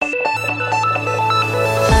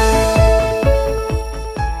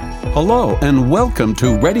Hello and welcome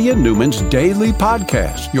to Reddy Neumann's Daily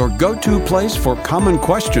Podcast, your go-to place for common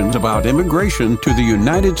questions about immigration to the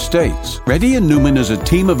United States. Reddy Neumann is a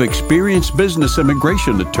team of experienced business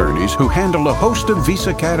immigration attorneys who handle a host of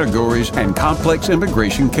visa categories and complex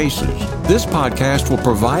immigration cases. This podcast will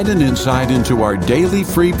provide an insight into our daily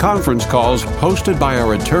free conference calls hosted by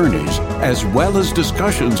our attorneys, as well as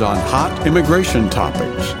discussions on hot immigration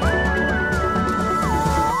topics.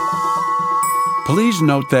 Please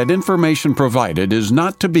note that information provided is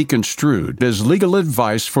not to be construed as legal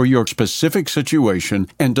advice for your specific situation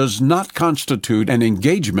and does not constitute an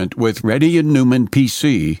engagement with Reddy Neumann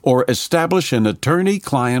PC or establish an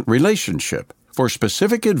attorney-client relationship. For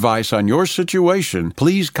specific advice on your situation,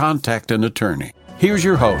 please contact an attorney. Here's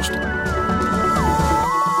your host.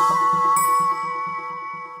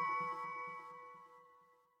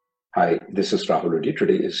 Hi, this is Rahul Reddy.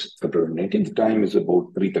 Today is February 19th. The time is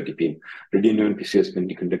about 3:30 p.m. Reddy Neumann PC has been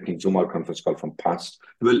conducting Zoom or conference call from past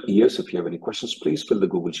 12 years. If you have any questions, please fill the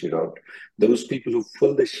Google Sheet out. Those people who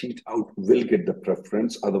fill the sheet out will get the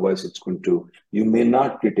preference. Otherwise, you may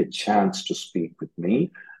not get a chance to speak with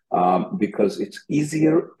me because it's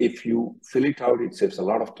easier if you fill it out. It saves a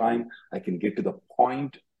lot of time. I can get to the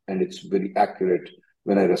point and it's very accurate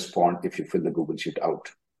when I respond if you fill the Google Sheet out.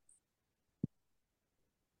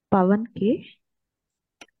 Pawan K.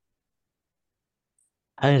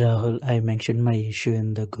 Hi Rahul, I mentioned my issue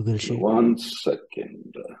in the Google Sheet. 1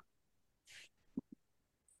 second.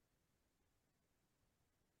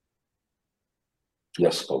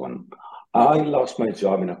 Yes, Pawan. I lost my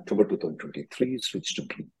job in October 2023, switched to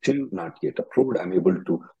B2, not yet approved. I'm able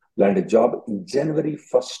to land a job in January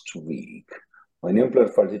first week. My new employer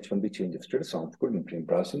filed H1B change of status. Sounds good in plain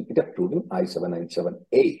browsing. It approved in I-797A.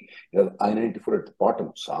 It has I-94 at the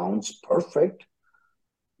bottom. Sounds perfect.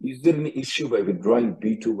 Is there any issue by withdrawing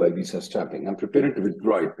B2 by visa stamping? I'm prepared to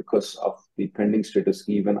withdraw it because of the pending status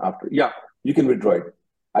even after. Yeah, you can withdraw it.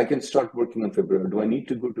 I can start working on February. Do I need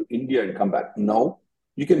to go to India and come back? No.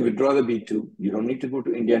 You can withdraw the B2. You don't need to go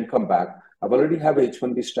to India and come back. I've already have a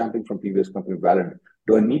H1B stamping from previous company valid.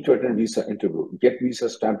 Do I need to attend visa interview? Get visa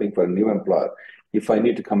stamping for a new employer if I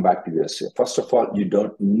need to come back to USA? First of all, you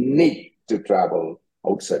don't need to travel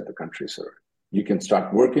outside the country, sir. You can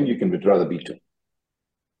start working. You can withdraw the B2.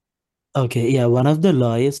 Okay, yeah, one of the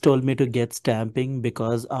lawyers told me to get stamping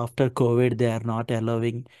because after COVID, they are not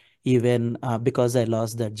allowing even because I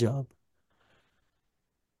lost that job.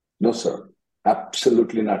 No, sir.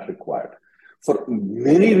 Absolutely not required. For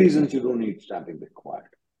many reasons, you don't need stamping required.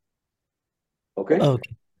 Okay?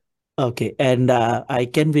 Okay. And I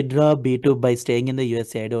can withdraw B2 by staying in the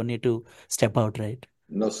USA. I don't need to step out, right?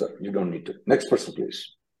 No, sir. You don't need to. Next person,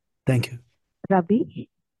 please. Thank you. Ravi.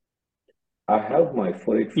 I have my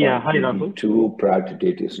 485 Hi, Rahul. EB2 priority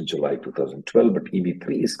date is in July 2012, but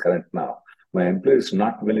EB3 is current now. My employer is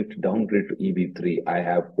not willing to downgrade to EB3. I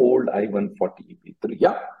have old I-140 EB3.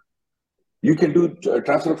 Yeah. You can do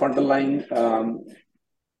transfer of underlying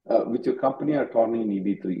with your company attorney in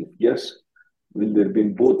EB3. Yes. Will there be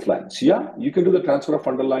in both lines? Yeah, you can do the transfer of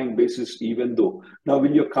underlying basis even though. Now,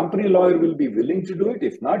 will your company lawyer will be willing to do it?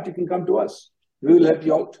 If not, you can come to us. We will help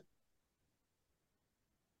you out.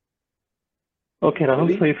 Okay, Rahul.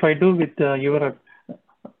 Really? So if I do with your,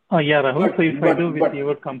 Rahul. So if I do with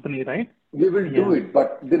your company, right? We will do it,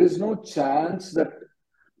 but there is no chance that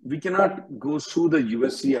we cannot go through the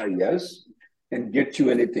USCIS and get you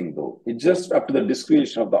anything though. It's just up to the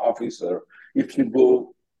discretion of the officer. If you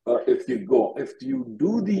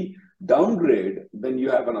do the downgrade, then you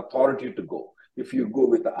have an authority to go. If you go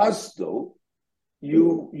with us, though,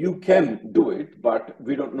 you can do it, but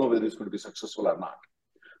we don't know whether it's going to be successful or not.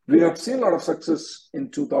 We have seen a lot of success in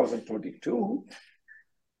 2022.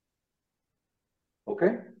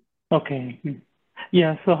 Okay? Okay.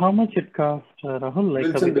 Yeah, so how much it costs, Rahul,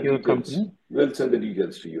 like with your company? We'll send the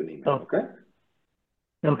details to you in email, okay?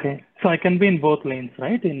 Okay. So I can be in both lanes,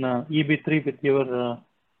 right? In EB3 with your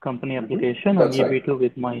company application and EB2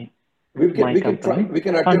 with my company. We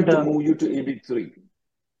can attempt to move you to EB3.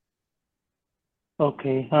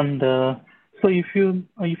 Okay. And so if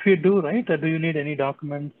you do, right, do you need any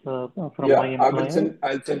documents from my employer?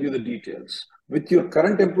 I'll send you the details. With your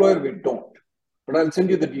current employer, we don't. But I'll send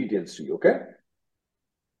you the details to you, okay?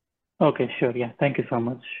 Okay, sure. Yeah. Thank you so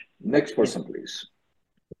much. Next person, please.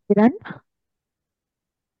 Kiran.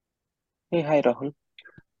 Hey, hi, Rahul.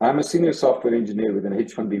 I'm a senior software engineer with an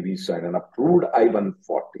H1B visa and an approved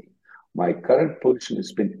I-140. My current position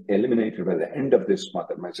has been eliminated by the end of this month,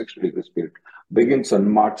 and my 60-day grace period begins on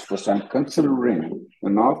March 1st. I'm considering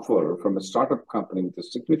an offer from a startup company with a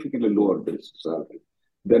significantly lower base salary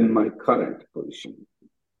than my current position.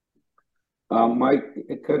 My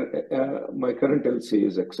current LC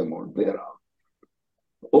is X amount. They are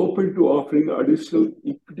open to offering additional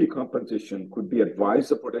equity compensation. Could be advise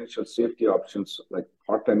the potential safety options like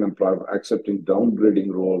part-time employer accepting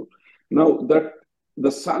downgrading role. Now that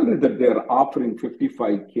the salary that they are offering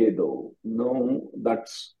 55K though, no,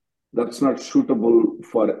 that's not suitable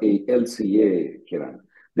for a LCA, Kiran.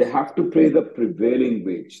 They have to pay the prevailing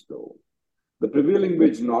wage though. The prevailing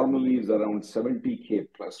wage normally is around 70K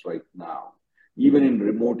plus right now, even in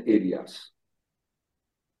remote areas.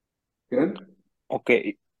 Kiran?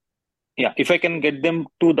 Okay. Yeah, if I can get them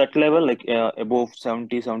to that level, like above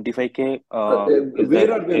 70, 75K, is where that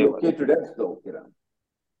are they located at though, Kiran?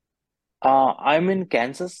 I'm in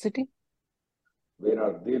Kansas City. Where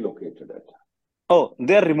are they located at? Oh,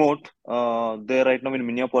 they're remote. They're right now in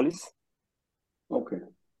Minneapolis. Okay.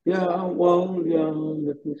 Yeah, well, yeah,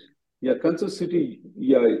 let me see. Yeah, Kansas City,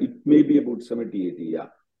 yeah, it may be about 70, 80, yeah.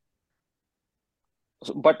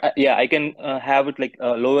 So, but yeah, I can have it like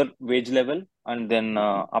a lower wage level and then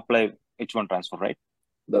apply H1 transfer, right?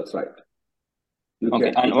 That's right. You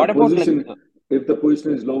Okay. can. And what about like if the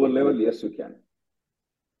position is lower level, yes, you can.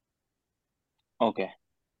 okay.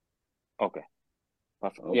 Okay.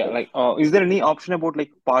 Perfect. Okay. Yeah, like is there any option about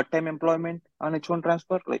like part-time employment on H1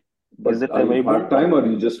 transfer? Like, But is it are you available? part-time or are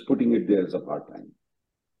you just putting it there as a part-time?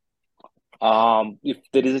 If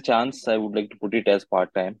there is a chance, I would like to put it as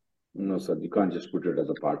part-time. No, sir, you can't just put it as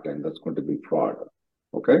a part-time. That's going to be fraud.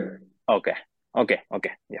 Okay? Okay.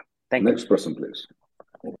 Yeah. Thank Next person, please.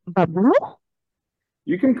 Babu?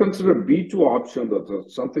 You can consider B2 option.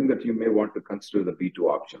 That's something that you may want to consider the B2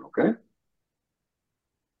 option, okay?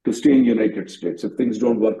 To stay in United States if things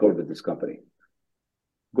don't work out with this company.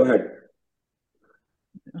 Go ahead.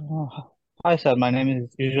 Hi, sir. My name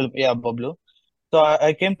is Bablu. So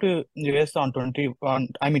I came to US on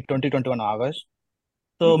 2021 August.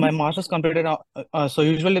 So my master's completed. So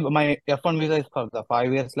usually my F1 visa is for the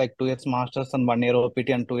 5 years, like 2 years master's and 1 year OPT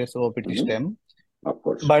and 2 years OPT STEM. Of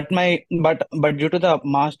course. But due to the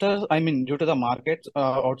masters, due to the markets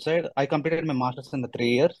outside, I completed my master's in the 3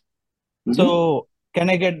 years. So can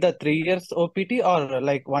I get the 3 years OPT or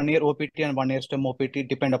like 1 year OPT and 1 year STEM OPT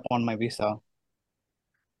depend upon my visa?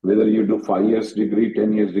 Whether you do 5 years degree,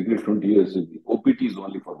 10 years degree, 20 years degree, OPT is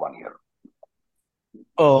only for 1 year.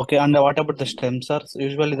 Oh, okay. And what about the STEM, sir?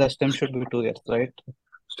 Usually the STEM should be 2 years, right?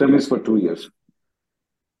 STEM is for 2 years.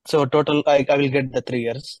 So total, I will get the 3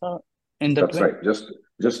 years in that That's way. right.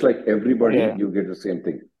 Just like everybody, Yeah. you get the same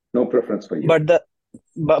thing. No preference for you.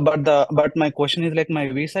 But my question is like my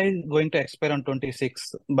visa is going to expire on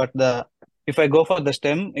 26, but if I go for the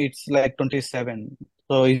STEM, it's like 27.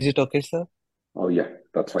 So is it okay, sir? Oh yeah,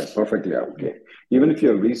 that's fine. Perfectly okay. Even if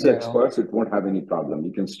your visa expires, it won't have any problem.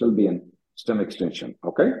 You can still be in STEM extension.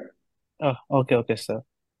 Okay. Oh, okay, sir.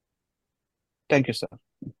 Thank you, sir.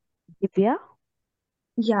 Divya?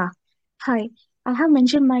 Yeah. Hi. I have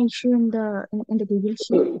mentioned my issue in the Google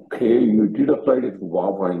sheet. Okay, you did apply it to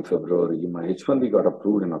Wawa in February. My H1B got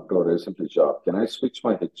approved in October. Recently job. Can I switch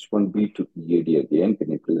my H1B to EAD again?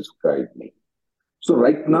 Can you please guide me? So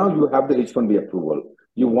right now you have the H1B approval.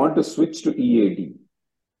 You want to switch to EAD.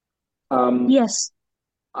 Yes.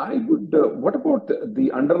 I would. What about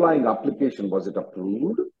the underlying application? Was it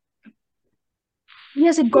approved?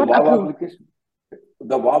 Yes, it got approved.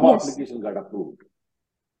 The Wawa application got approved.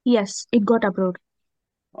 Yes, it got approved.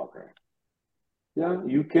 Okay. Yeah,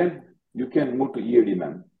 you can move to EAD,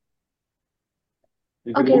 ma'am.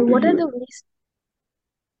 Okay, what are the ways?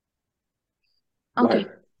 Okay.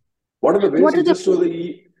 What are the ways? You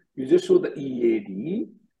just show the EAD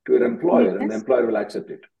to your employer, and the employer will accept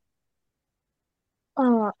it.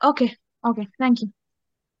 Okay. Thank you.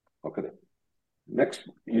 Okay. Next,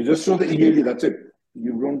 you just show the EAD. That's it.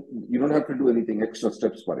 You don't have to do anything extra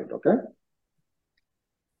steps for it. Okay.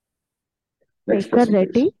 Next person,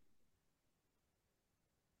 Reddy?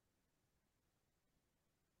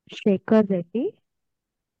 Shekhar Reddy?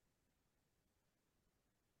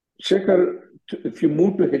 Shekhar, if you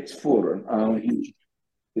move to H4, he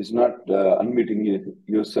is not unmuting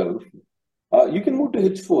yourself. You can move to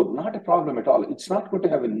H4, not a problem at all. It's not going to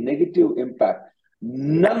have a negative impact,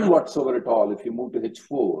 none whatsoever at all if you move to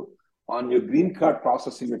H4 on your green card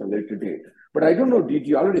processing at a later date. But I don't know, did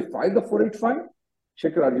you already file the 485?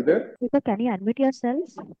 Shekhar, are you there? Can you unmute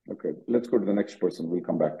yourself? Okay, let's go to the next person. We'll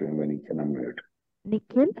come back to him when he can unmute.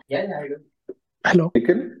 Nikhil? Yeah, I do. Hello.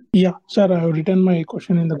 Nikhil? Yeah, sir, I have written my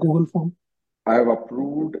question in the Google form. I have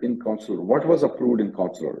approved in consular. What was approved in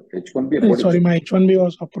consular? H1B and what Sorry, is my H1B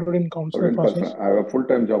was approved in or consular in process. consular? I have a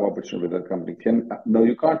full-time job opportunity with that company. No,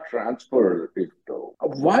 you can't transfer it though.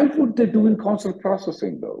 Why would they do in consular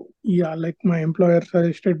processing though? Yeah, like my employer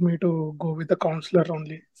suggested me to go with the counselor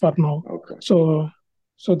only for now. Okay. So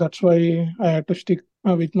that's why I had to stick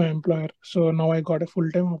with my employer. So now I got a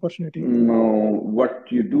full-time opportunity. No, what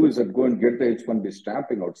you do is that go and get the H1B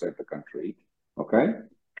stamping outside the country, okay?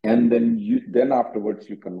 And then afterwards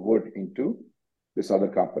you convert into this other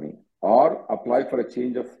company or apply for a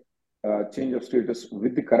change of status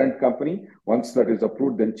with the current company. Once that is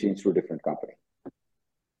approved, then change to a different company.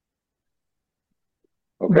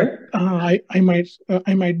 Okay. But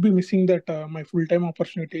I might be missing that my full-time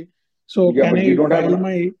opportunity. So Yeah, can but I you don't file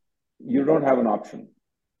have an option.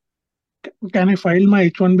 Can I file my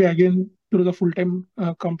H1B again through the full-time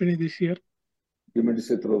company this year? You mean to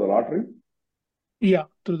say through the lottery? Yeah,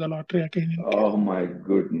 through the lottery again. Oh my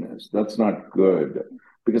goodness, that's not good.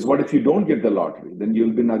 Because what if you don't get the lottery? Then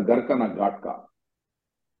you'll be na garka na gatka.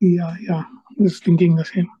 Yeah, just thinking the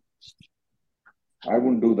same. I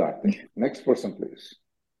wouldn't do that thing. Next person, please.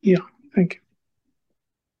 Yeah, thank you.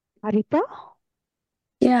 Harita?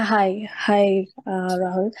 Yeah, hi,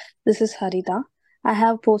 Rahul. This is Harita. I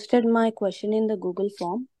have posted my question in the Google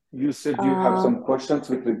form. You said you have some questions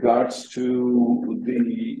with regards to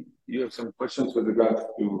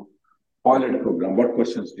pilot program. What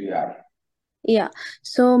questions do you have? Yeah,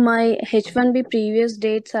 so my H1B previous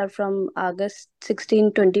dates are from August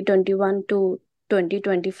 16, 2021 to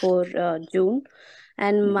 2024 June.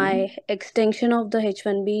 And my extension of the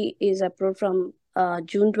H1B is approved from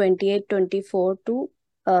June 28, 24 to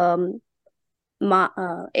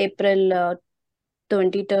April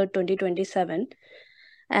 23rd, 2027.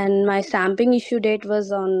 And my stamping issue date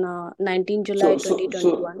was on 19 July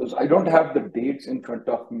 2021. So I don't have the dates in front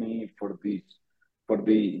of me for the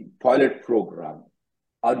pilot program.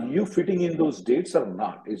 Are you fitting in those dates or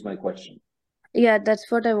not, is my question. Yeah, that's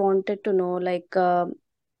what I wanted to know. Like,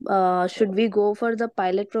 should we go for the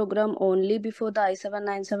pilot program only before the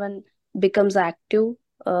I-797 becomes active,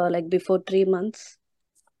 like before 3 months?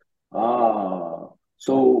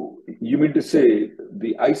 So you mean to say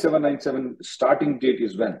the I-797 starting date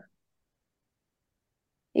is when?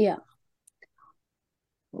 Yeah.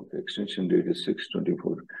 Okay, extension date is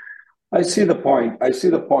 6/24. I see the point.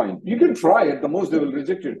 You can try it. The most they will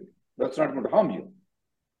reject it. That's not going to harm you.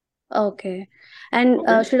 Okay. And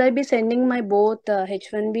should I be sending my both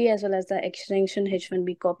H1B as well as the extension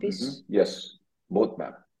H1B copies? Yes, both,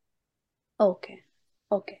 ma'am. Okay.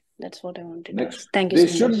 That's what I wanted to Next, ask. Thank you they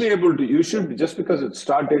so should much. be able to. You should, just because its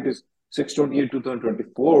start date is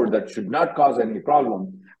 6/28/2024, that should not cause any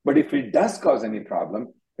problem. But if it does cause any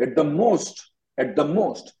problem, at the most,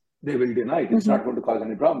 they will deny it. It's not going to cause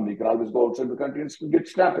any problem. You can always go outside the country and get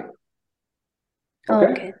stamping.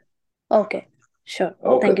 Okay. Sure.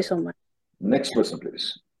 Okay. Thank you so much. Next person,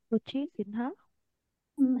 please. Ruchi Sinha?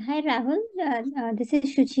 Hi, Rahul. This is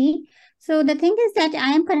Shuchi. So the thing is that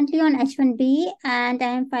I am currently on H1B and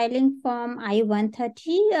I am filing Form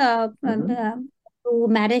I-130 to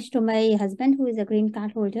marriage to my husband, who is a green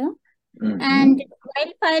card holder. And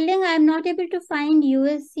while filing, I am not able to find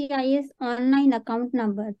USCIS online account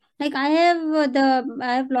number. Like I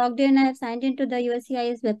have logged in, I have signed into the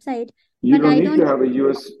USCIS website. You don't need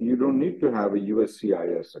to have a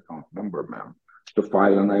USCIS account number, ma'am, to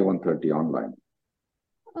file an I-130 online.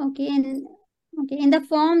 Okay, in the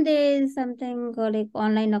form there is something like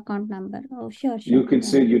online account number. Oh, sure. You can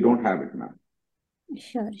say you don't have it, ma'am.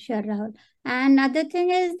 Sure, Rahul. And other thing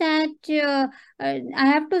is that I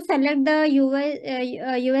have to select the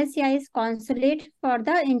USCIS consulate for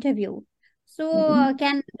the interview. So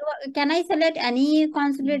can I select any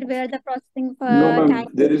consulate where the processing for No, ma'am. time?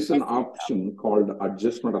 There is an option called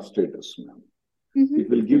adjustment of status, ma'am. It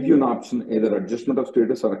will give you an option, either adjustment of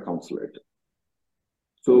status or a consulate.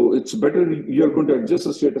 So it's better you're going to adjust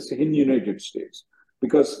the status in United States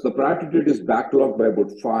because the priority date is backlogged by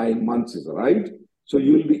about 5 months, is right? So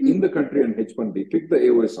you will be in the country on H1B. Pick the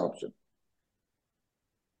AOS option.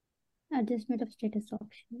 Adjustment of status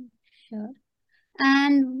option. Sure.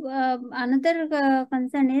 And another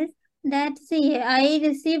concern is that, see, I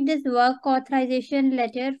received this work authorization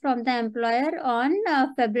letter from the employer on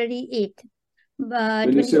February 8th.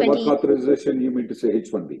 When you say work authorization, you mean to say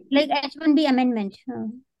H1B? Like H1B amendment,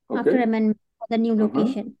 after amendment for the new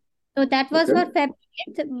location. So that was for February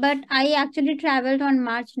 8th, but I actually traveled on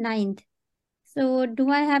March 9th. So do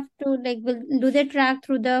I have to, like, do they track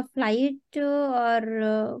through the flight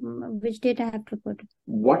or which date I have to put?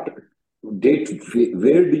 What date?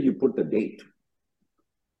 Where do you put the date?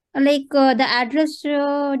 Like the address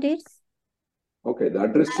dates? Okay, the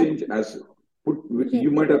address change as put. Yes.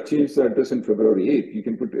 You might have changed the address in February 8th. You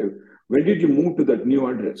can put. When did you move to that new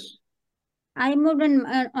address? I moved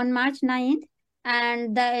on March 9th,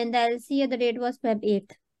 and in the LCA the date was Feb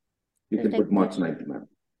 8th. You can put March 9th, ma'am.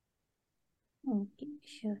 Okay,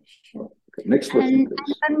 sure. Okay. Next question, And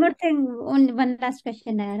please. one more thing, only one last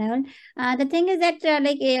question, Rahul. The thing is that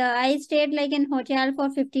I stayed like in hotel for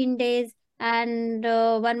 15 days and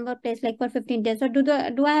one more place like for 15 days. So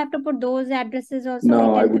do I have to put those addresses also?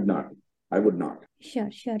 No, like I would not. I would not. Sure,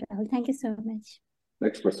 Rahul. Thank you so much.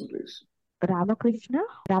 Next person, please. Ramakrishna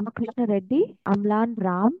Reddy, Amlan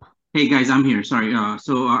Ram. Hey guys, I'm here. Sorry. I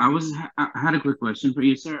had a quick question for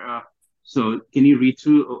you, sir. So can you read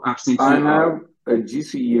through? I have a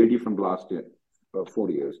GCEAD from last year, 4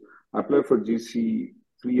 years. I applied for GC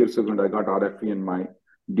 3 years ago and I got RFE in my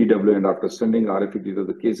DW, and after sending RFE details,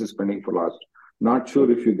 the case is pending for last. Not sure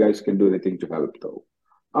if you guys can do anything to help though.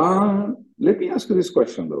 Let me ask you this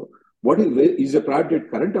question though. What is your priority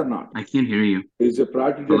date current or not? I can't hear you. Is your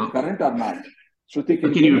priority date current or not? Shruti,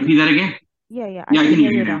 can you repeat that again? Yeah, I can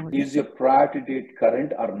hear you now. Is your priority date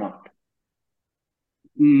current or not?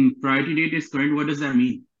 Priority date is current. What does that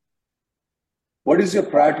mean? What is your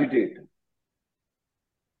priority date?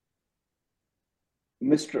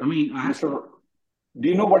 Mr. Do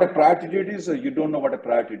you know what a priority date is, or you don't know what a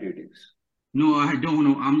priority date is? No, I don't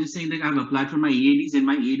know. I'm just saying that I've applied for my EADs and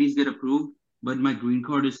my EADs get approved, but my green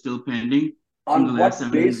card is still pending. On what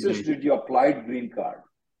basis did you apply green card?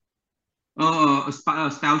 A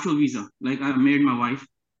spousal visa. Like I married my wife.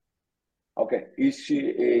 Okay. Is she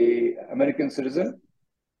a American citizen?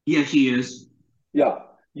 Yeah, she is. Yeah.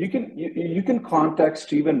 You can contact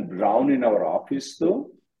Stephen Brown in our office though.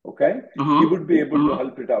 Okay. He would be able to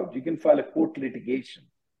help it out. You can file a court litigation.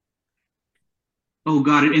 Oh,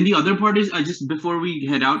 got it. And the other part is just before we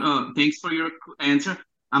head out, thanks for your answer.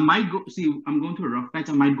 I might go I'm going through a rough patch.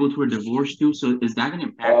 I might go through a divorce too. So is that gonna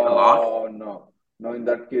impact a lot? Oh no. No, in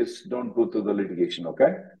that case, don't go through the litigation,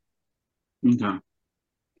 okay? Okay.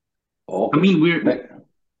 Okay. I mean,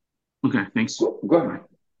 okay, thanks. Go ahead.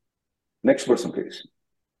 Next person, please.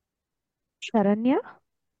 Sharanya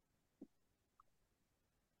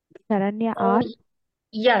R.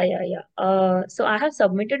 Yeah. So I have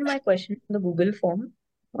submitted my question in the Google form.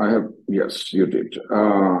 Yes, you did.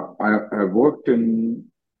 I worked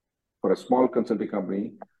for a small consulting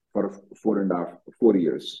company for 4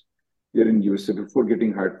 years here in USA before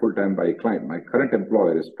getting hired full-time by a client. My current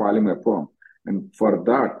employer is filing my firm, and for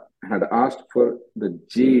that, I had asked for the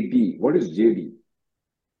JD. What is JD?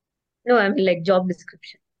 No, I mean like job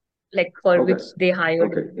description, like for which they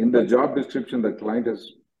hired. Okay. In the job description, the client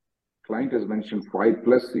has mentioned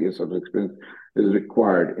 5+ years of experience is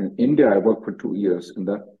required. In India, I worked for 2 years in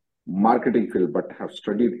the marketing field, but have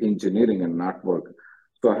studied engineering and not work.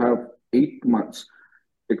 So I have 8 months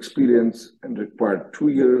experience and required 2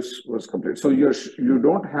 years was complete. So you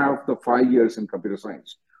don't have the 5 years in computer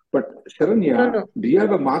science. But Sharanya, No. do you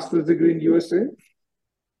have a master's degree in USA?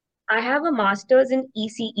 I have a master's in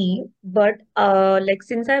ECE, but like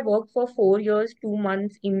since I worked for 4 years, 2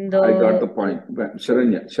 months in the. I got the point.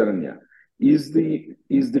 Sharanya, is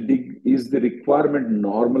the requirement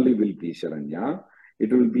normally will be, Sharanya,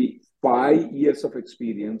 it will be 5 years of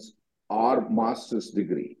experience or master's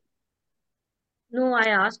degree. No, I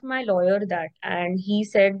asked my lawyer that, and he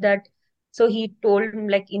said that. So he told him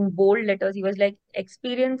like in bold letters, he was like,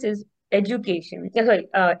 experience is education.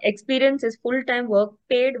 Experience is full-time work,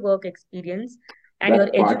 paid work experience, and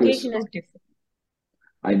That your part education is different.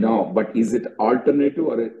 I know, but is it alternative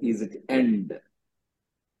or is it end?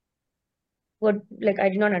 What, like, I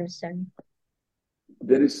did not understand.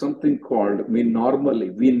 There is something called, we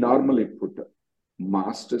normally put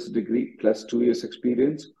master's degree plus 2 years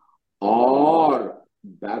experience or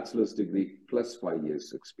bachelor's degree plus 5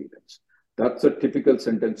 years experience. That's a typical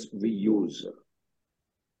sentence we use.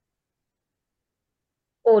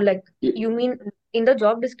 Oh, like you mean in the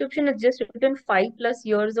job description, it's just written 5+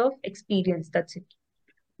 years of experience. That's it.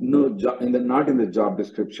 No, not in the job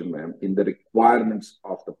description, ma'am, in the requirements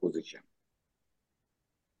of the position.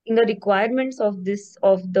 In the requirements of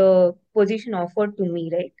the position offered to me,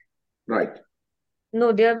 right? Right.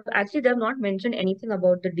 No, they have not mentioned anything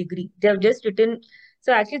about the degree. They have just written.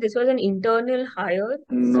 So actually, this was an internal hire.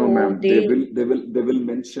 No, so ma'am. They will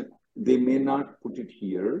mention. They may not put it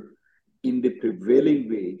here. In the prevailing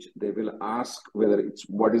wage, they will ask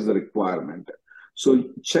what is the requirement.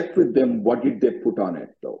 So check with them what did they put on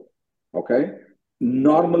it though. Okay.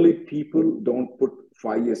 Normally, people don't put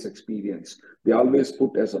 5 years experience. They always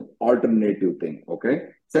put as an alternative thing. Okay.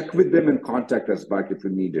 Check with them and contact us back if you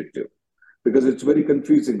needed to. Because it's very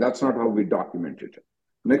confusing. That's not how we document it.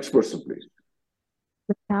 Next person, please.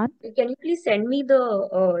 Prashant, Can you please send me the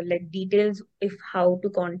like details if how to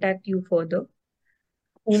contact you further?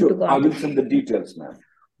 Whom to Sure, I will contact? send the details, ma'am.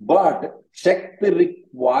 But check the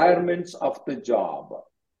requirements of the job,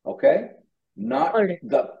 okay? Not All right.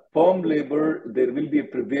 the firm labor, there will be a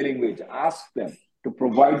prevailing wage. Ask them to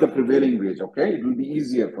provide the prevailing wage, okay? It will be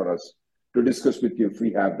easier for us to discuss with you if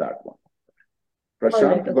we have that one. All right.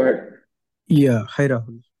 Prashant, go Okay. ahead. Yeah, hi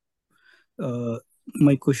Rahul.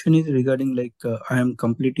 My question is regarding I am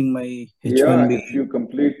completing my Yeah, H1B. if you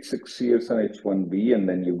complete 6 years on H1B and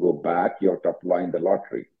then you go back, you have to apply in the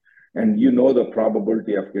lottery. And you know the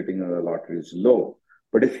probability of getting in the lottery is low.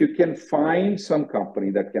 But if you can find some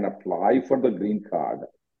company that can apply for the green card,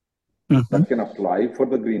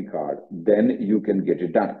 then you can get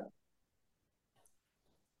it done.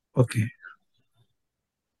 Okay.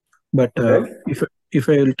 But Okay? if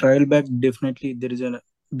I will trial back, definitely there is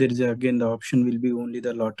again the option will be only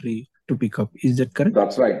the lottery to pick up. Is that correct?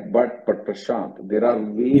 That's right. But Prashant, there are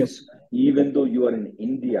ways, even though you are in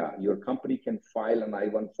India, your company can file an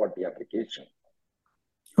I-140 application.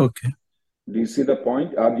 Okay. Do you see the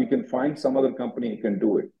point? Or you can find some other company who can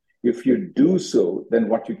do it. If you do so, then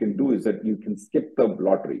what you can do is that you can skip the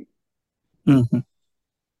lottery. Mm-hmm.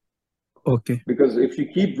 Okay. Because if you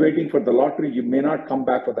keep waiting for the lottery, you may not come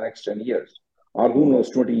back for the next 10 years, or who knows,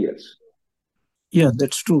 20 years. Yeah,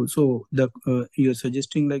 that's true. So you're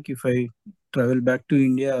suggesting like if I travel back to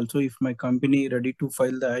India, also if my company ready to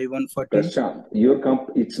file the I-140. Prashant,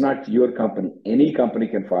 it's not your company. Any company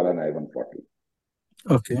can file an I-140.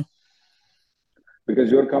 Okay.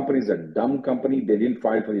 Because your company is a dumb company. They didn't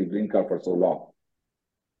file for your green card for so long.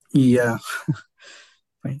 Yeah.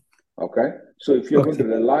 Fine. Okay. So if you're going to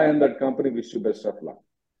rely on that company, wish you best of luck.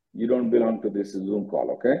 You don't belong to this Zoom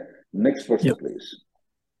call. Okay. Next person, please.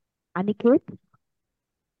 Aniket,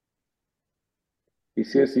 He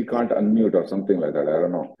says he can't unmute or something like that. I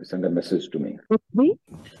don't know. He sent a message to me. Prithvi,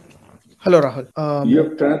 Hello, Rahul. You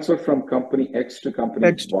have transferred from company X to company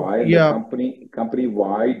X to- Y, and yeah. the company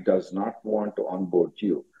Y does not want to onboard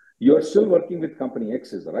you. You are still working with company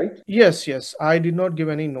X, is that right? Yes. I did not give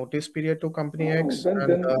any notice period to company X.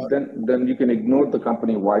 Then you can ignore the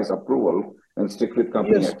company Y's approval and stick with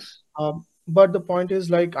company Yes. X. But the point is,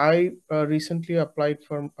 like, I recently applied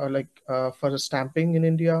for for stamping in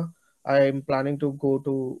India. I am planning to go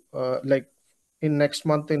to in next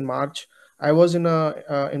month in March. I was in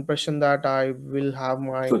a impression that I will have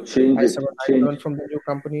my So change it. I-797 from the new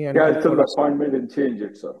company and Cancel the appointment and change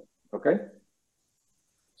it, sir. Okay.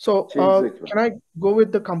 So Change the can I go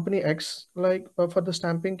with the company X for the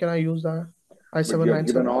stamping? Can I use that But you have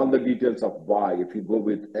given I-797? all the details of Y. If you go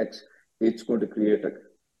with X, it's going to create a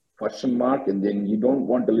question mark, and then you don't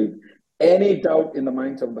want to leave any doubt in the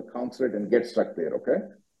minds of the consulate and get stuck there. Okay.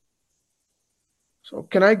 So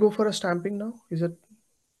can I go for a stamping now? Is it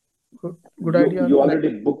good idea? You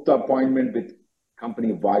already booked the appointment with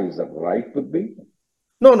company Y, is that right, Prithvi?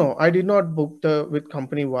 No, I did not book with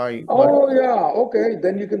company Y. Oh, yeah. Okay.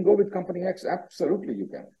 Then you can go with company X. Absolutely, you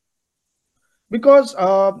can. Because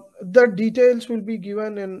the details will be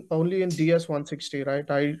given only in DS-160,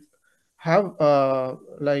 right? I have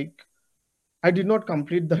I did not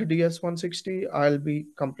complete the DS-160. I'll be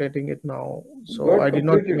completing it now. So I did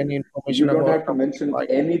not give any information about. You don't about have to mention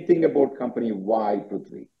anything about company Y,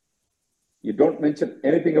 Prithvi. You don't mention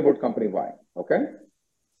anything about company Y. Okay.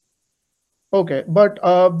 Okay, but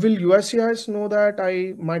will USCIS know that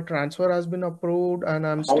my transfer has been approved and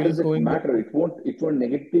I'm still going? How does it matter? It won't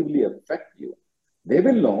negatively affect you. They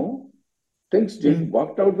will know things didn't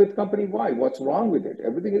worked out with company Y. What's wrong with it?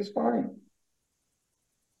 everything is fine.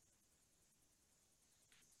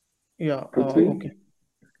 Yeah. Okay.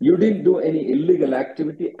 You didn't do any illegal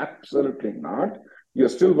activity? Absolutely not. You're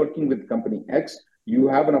still working with company X. You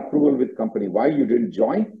have an approval with company Y. You didn't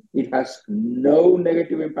join. It has no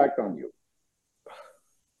negative impact on you.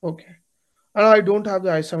 Okay. And I don't have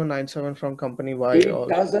the I-797 from company Y. It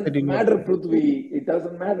doesn't matter, Prithvi. It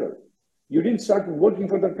doesn't matter. You didn't start working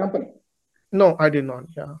for that company. No, I did not.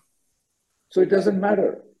 Yeah. So it doesn't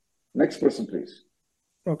matter. Next person, please.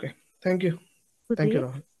 Okay. Thank you. Thank you,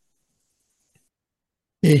 Rahul.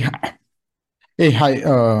 Hey, hi,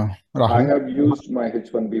 Rahul. I have used my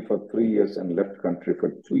H1B for 3 years and left country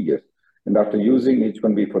for 2 years. And after using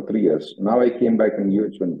H1B for 3 years, now I came back and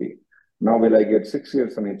use H1B. Now will I get 6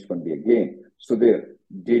 years on H1B again? So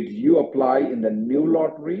did you apply in the new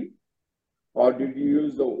lottery or did you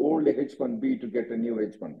use the old H1B to get a new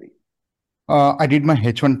H1B? I did my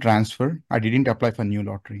H1 transfer. I didn't apply for new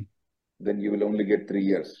lottery. Then you will only get 3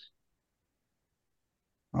 years.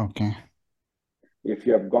 Okay. If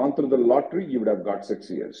you have gone through the lottery, you would have got 6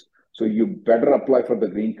 years. So you better apply for the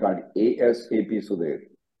green card ASAP, Sudhir.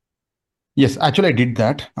 Yes, actually, I did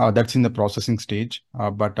that. That's in the processing stage.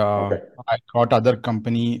 But Okay. I got other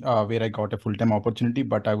company where I got a full-time opportunity,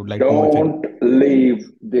 but I would like to know if Don't leave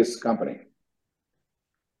this company.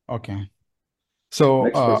 Okay. So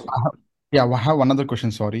Next person. I have one other question,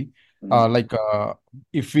 sorry.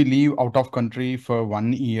 If we leave out of country for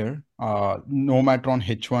 1 year, no matter on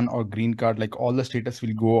H1 or green card, like all the status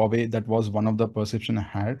will go away. That was one of the perception I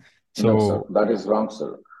had. No, sir, So that is wrong,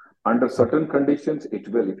 sir. Under certain conditions, it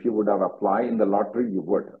will. If you would have applied in the lottery, you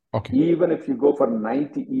would. Okay. Even if you go for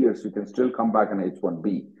 90 years, you can still come back on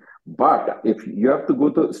H1B. But if you have to go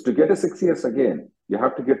to get a 6 years again, you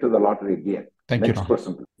have to get to the lottery again. Thank you, Next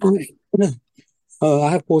Rahul. person.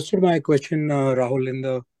 I have posted my question, Rahul, in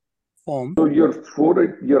the form. So your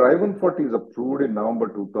I-140 is approved in November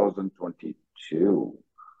 2022.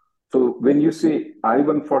 So when you say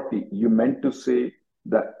I-140, you meant to say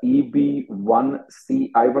the EB1C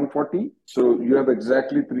I-140? So you have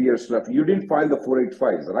exactly 3 years left. You didn't file the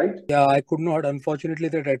 485s, right? Yeah, I could not. Unfortunately,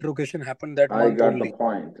 the retrogression happened that I month got only. the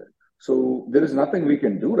point. So there is nothing we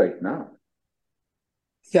can do right now.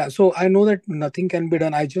 Yeah, so I know that nothing can be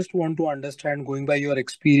done. I just want to understand, going by your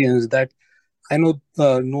experience, that I know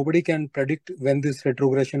nobody can predict when this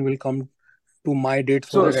retrogression will come to my date,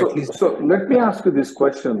 so that at least. So let me ask you this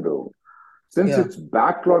question though. Since Yeah. it's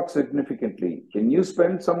backlogged significantly, can you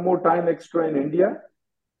spend some more time extra in India?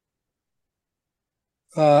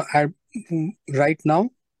 Right now,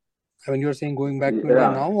 I mean, you're saying going back to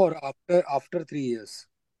India now or after 3 years?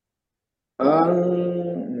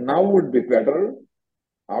 Now would be better.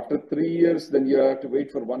 After 3 years, then you have to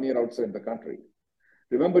wait for 1 year outside the country.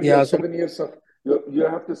 Remember, you have 7 years of you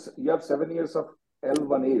have 7 years of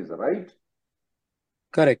L1As, right?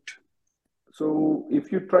 Correct. So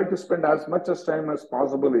if you try to spend as much as time as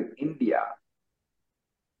possible in India,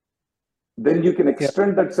 then you can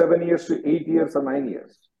extend that 7 years to 8 years or 9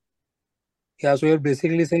 years. Yeah, so you're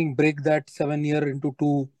basically saying break that 7 year into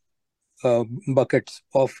two buckets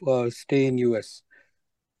of stay in US.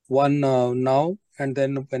 One now, and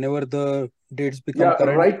then whenever the dates become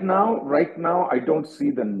current. Right now, I don't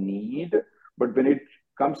see the need, but when it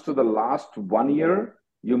comes to the last 1 year,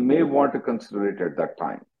 you may want to consider it at that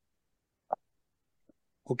time.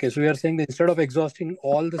 Okay, so you're saying that instead of exhausting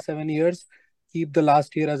all the 7 years, keep the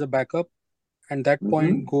last year as a backup, and that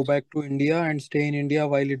point go back to India and stay in India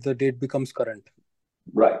while the date becomes current.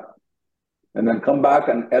 Right. And then come back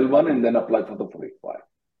and L1 and then apply for the 485.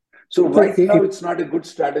 So right now, it's not a good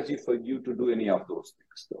strategy for you to do any of those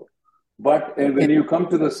things though. But when you come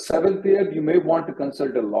to the 7th year, you may want to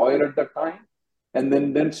consult a lawyer at that time and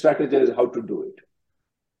then strategize how to do it.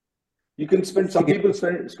 You can some people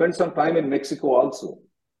spend some time in Mexico also.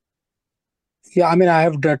 Yeah, I mean, I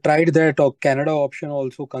have tried that Canada option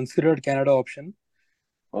also, considered Canada option.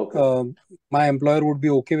 Okay. My employer would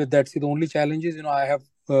be okay with that. See, the only challenge is, I have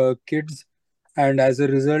kids, and as a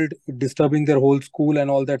result, disturbing their whole school and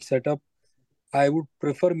all that setup. I would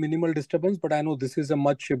prefer minimal disturbance, but I know this is a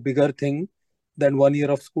much bigger thing than 1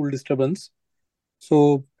 year of school disturbance.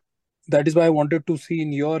 So that is why I wanted to see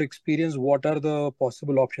in your experience, what are the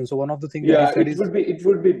possible options. So one of the things that you said is... it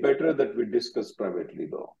would be better that we discuss privately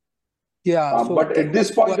though. Yeah. But at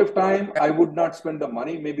this point of time, I would not spend the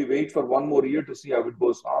money, maybe wait for 1 more year to see how it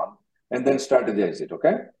goes on and then strategize it,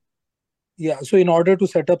 okay? Yeah. So in order to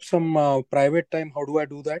set up some private time, how do I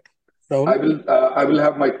do that, Rahul? I will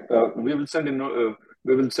have my, we will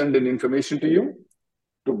send in information to you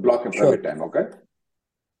to block a private time, okay?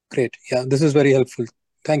 Great. Yeah, this is very helpful.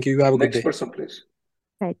 Thank you. You have a good day. Next person, please.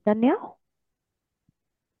 Right, Tanya?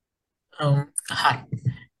 Hi.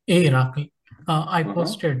 Hey, Rahul. I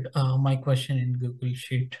posted my question in Google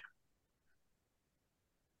Sheet.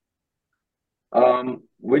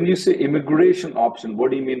 When you say immigration option,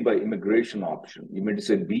 what do you mean by immigration option? You mean to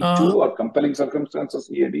say B2 or compelling circumstances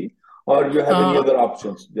EAD, or you have any other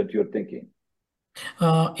options that you're thinking?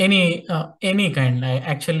 Any kind.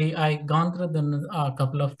 I gone through a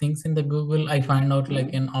couple of things in the Google. I find out like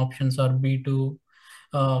in options or B2,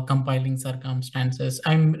 compiling circumstances.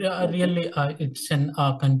 I'm really it's an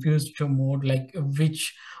confused mode, like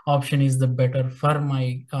which option is the better for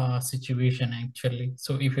my situation actually.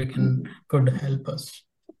 So if you could help us.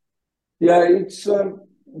 Yeah, it's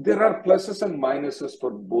there are pluses and minuses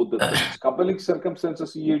for both the things. Compelling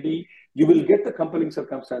circumstances EAD, you will get the compelling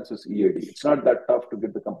circumstances EAD. It's not that tough to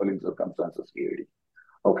get the compelling circumstances EAD.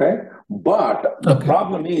 Okay, but the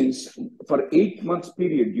problem is for 8 months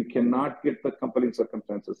period, you cannot get the compelling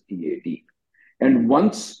circumstances EAD. And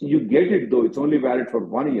once you get it though, it's only valid for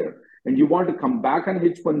 1 year. And you want to come back on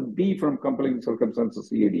H1B from compelling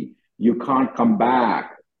circumstances EAD, you can't come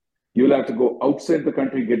back. You'll have to go outside the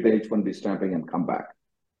country, get the H-1B stamping and come back.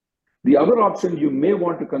 The other option you may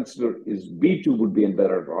want to consider is B2 would be a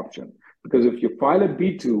better option, because if you file a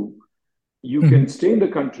B2, you can stay in the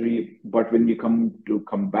country, but when you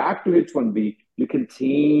come back to H-1B, you can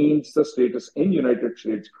change the status in United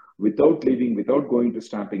States without leaving, without going to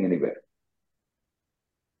stamping anywhere.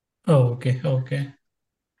 Oh, okay. Okay.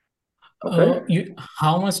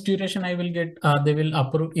 How much duration I will get? They will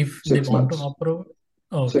approve if 6 they want to months. approve.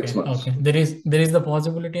 6 months. Okay. There is the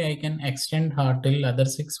possibility I can extend till other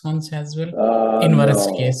 6 months as well. In worst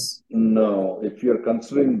case. No. If you're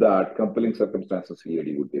considering that, compelling circumstances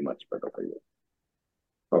EAD would be much better for you.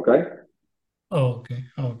 Okay.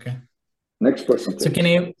 Okay. Next person, please. So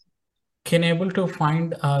can I able to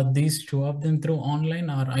find these two of them through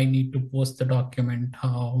online, or I need to post the document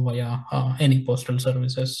via any postal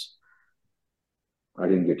services? I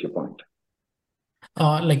didn't get your point.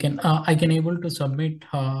 I can able to submit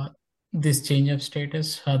this change of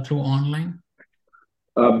status through online.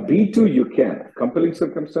 B2 you can. Compelling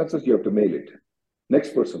circumstances, you have to mail it.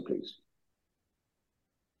 Next person, please.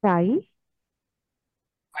 Sai?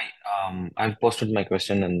 Hi, I've posted my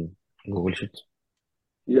question in Google Sheets.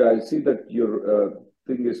 Yeah, I see that your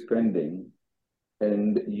thing is pending,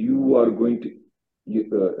 and you are going to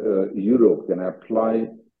Europe. Can I apply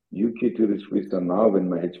UK tourist visa now when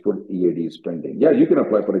my H4 EAD is pending? Yeah, you can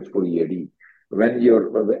apply for H4 EAD when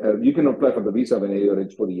you can apply for the visa when your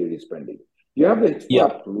H4 EAD is pending. You have the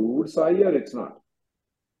H4 approved, Sai, or it's not?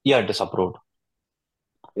 Yeah, it is approved.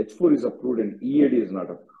 H4 is approved and EAD is not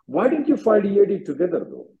approved. Why didn't you file EAD together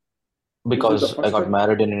though? Because I got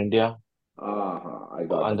married in India. I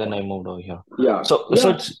got and then I moved over here. Yeah. So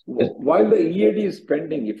it's while the EAD is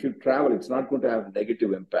pending, if you travel, it's not going to have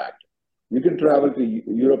negative impact. You can travel to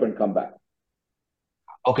Europe and come back.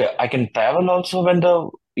 Okay, I can travel also when the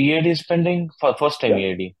EAD is pending for first time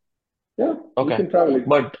EAD. Yeah. Okay. You can travel.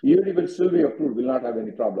 But EAD will still be approved. Will not have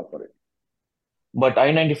any problem for it. But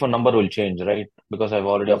I-94 number will change, right? Because I've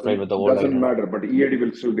already applied with the old Doesn't ID. matter, but EAD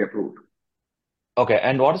will still be approved. Okay,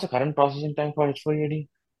 and what is the current processing time for H4 EAD?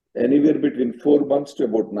 Anywhere between 4 months to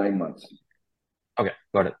about 9 months. Okay,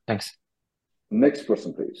 got it. Thanks. Next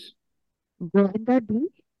person, please. Govinda D.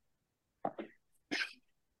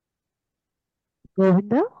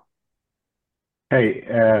 Govinda?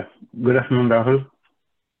 Hi, good afternoon, Rahul.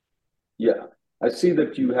 Yeah, I see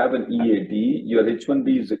that you have an EAD. Your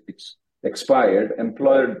H1B is expired.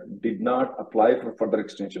 Employer did not apply for further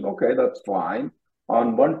extension. Okay, that's fine.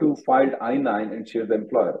 On 1/2 filed I-9 and share the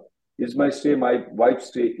employer. Is my wife's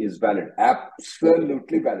stay is valid?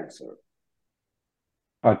 Absolutely valid, sir.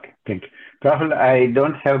 Okay, thank you. Rahul, I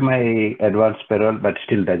don't have my advance payroll, but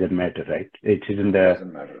still doesn't matter, right? It is in the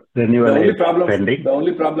Doesn't matter. renewal pending. The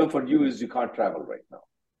only problem for you is you can't travel right now.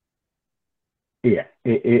 Yeah,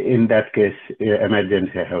 in that case,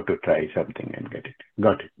 emergency, I have to try something and get it.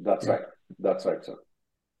 Got it. That's right. That's right, sir.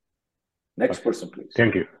 Next person, please.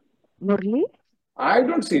 Thank you. Murli? I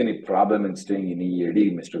don't see any problem in staying in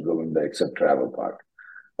EAD, Mr. Govinda, except travel part.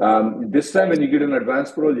 This time when you get an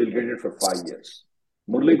advance parole, you'll get it for 5 years.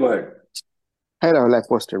 Murli, go ahead. Hi, Rahul. I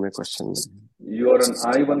posted my question. You are an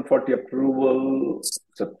I-140 approval.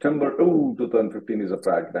 September 2015 is a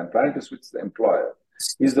priority. I'm planning to switch the employer.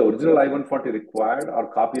 Is the original I-140 required,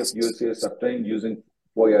 or copy of USCIS obtained using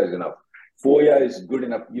FOIA is enough? FOIA is good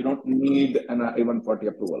enough. You don't need an I-140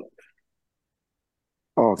 approval.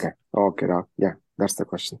 Okay, Rahul. Yeah, that's the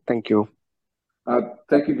question. Thank you.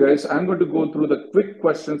 Thank you, guys. I'm going to go through the quick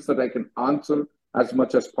questions that I can answer as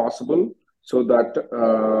much as possible, so that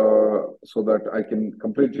I can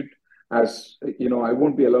complete it. As you know, I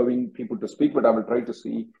won't be allowing people to speak, but I will try to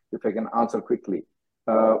see if I can answer quickly.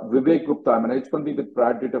 Vivek Gupta, I'm an H1B with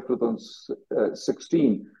prior date of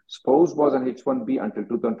 2016. Spouse was an H1B until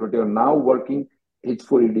 2020. Now working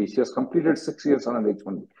H4ED. She has completed 6 years on an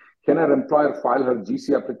H1B. Can her employer file her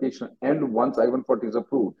GC application, and once I-140 is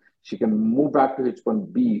approved, she can move back to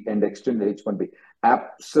H1B and extend the H1B?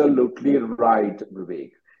 Absolutely right,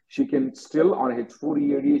 Vivek. She can still, on H4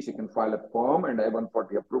 EAD, she can file a PERM and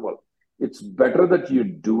I-140 approval. It's better that you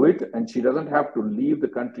do it, and she doesn't have to leave the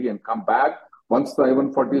country and come back. Once the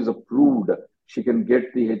I-140 is approved, she can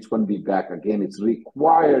get the H1B back again. It's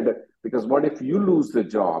required, because what if you lose the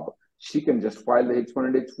job? She can just file the H1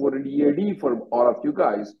 and H4 and EAD for all of you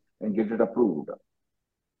guys and get it approved.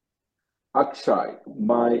 Akshay,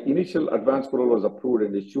 my initial advance parole was approved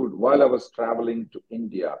and issued while I was traveling to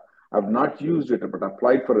India. I've not used it, but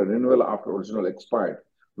applied for a renewal after original expired.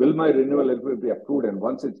 Will my renewal be approved? And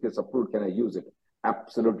once it gets approved, can I use it?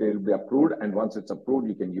 Absolutely, it will be approved. And once it's approved,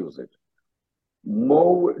 you can use it.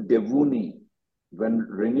 Mo Devuni, when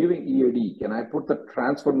renewing EAD, can I put the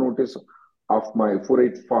transfer notice of my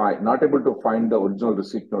 485, not able to find the original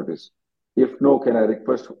receipt notice? If no, can I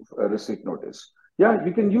request a receipt notice? Yeah,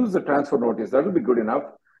 you can use the transfer notice. That will be good enough.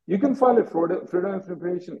 You can file a Freedom of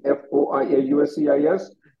Information, FOIA-USCIS,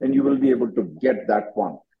 and you will be able to get that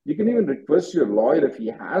one. You can even request your lawyer if he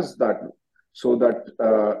has that, so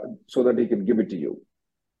that he can give it to you.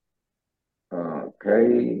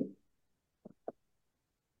 Okay.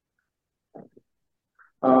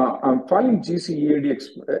 I'm filing GCEAD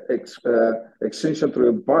extension through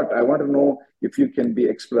a bot. I want to know if you can be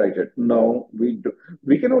expedited. No, we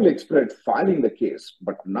can only expedite filing the case,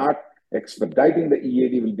 but not expediting the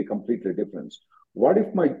EAD will be completely different. What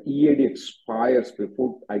if my EAD expires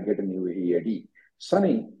before I get a new EAD?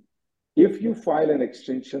 Sunny, if you file an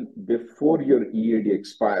extension before your EAD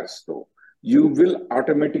expires, though, you will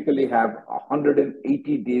automatically have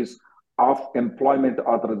 180 days of employment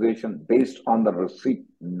authorization based on the receipt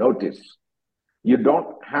notice. You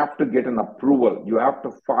don't have to get an approval. You have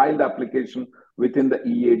to file the application within the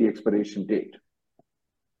EAD expiration date.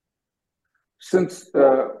 Since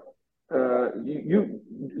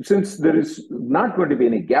since there is not going to be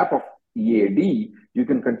any gap of EAD, you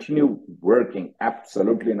can continue working.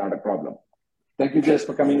 Absolutely not a problem. Thank you guys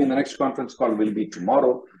for coming in. The next conference call will be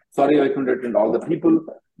tomorrow. Sorry I couldn't attend all the people.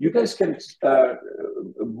 You guys can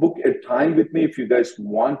book a time with me if you guys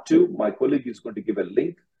want to. My colleague is going to give a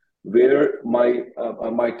link where my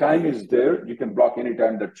time is there. You can block any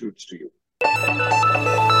time that suits to you.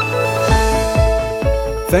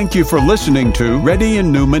 Thank you for listening to Reddy and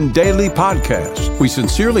Neumann Daily Podcast. We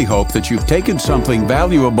sincerely hope that you've taken something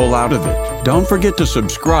valuable out of it. Don't forget to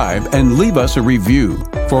subscribe and leave us a review.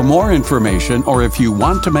 For more information, or if you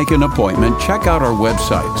want to make an appointment, check out our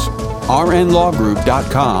websites,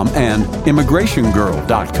 rnlawgroup.com and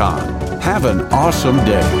immigrationgirl.com. Have an awesome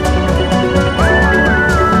day.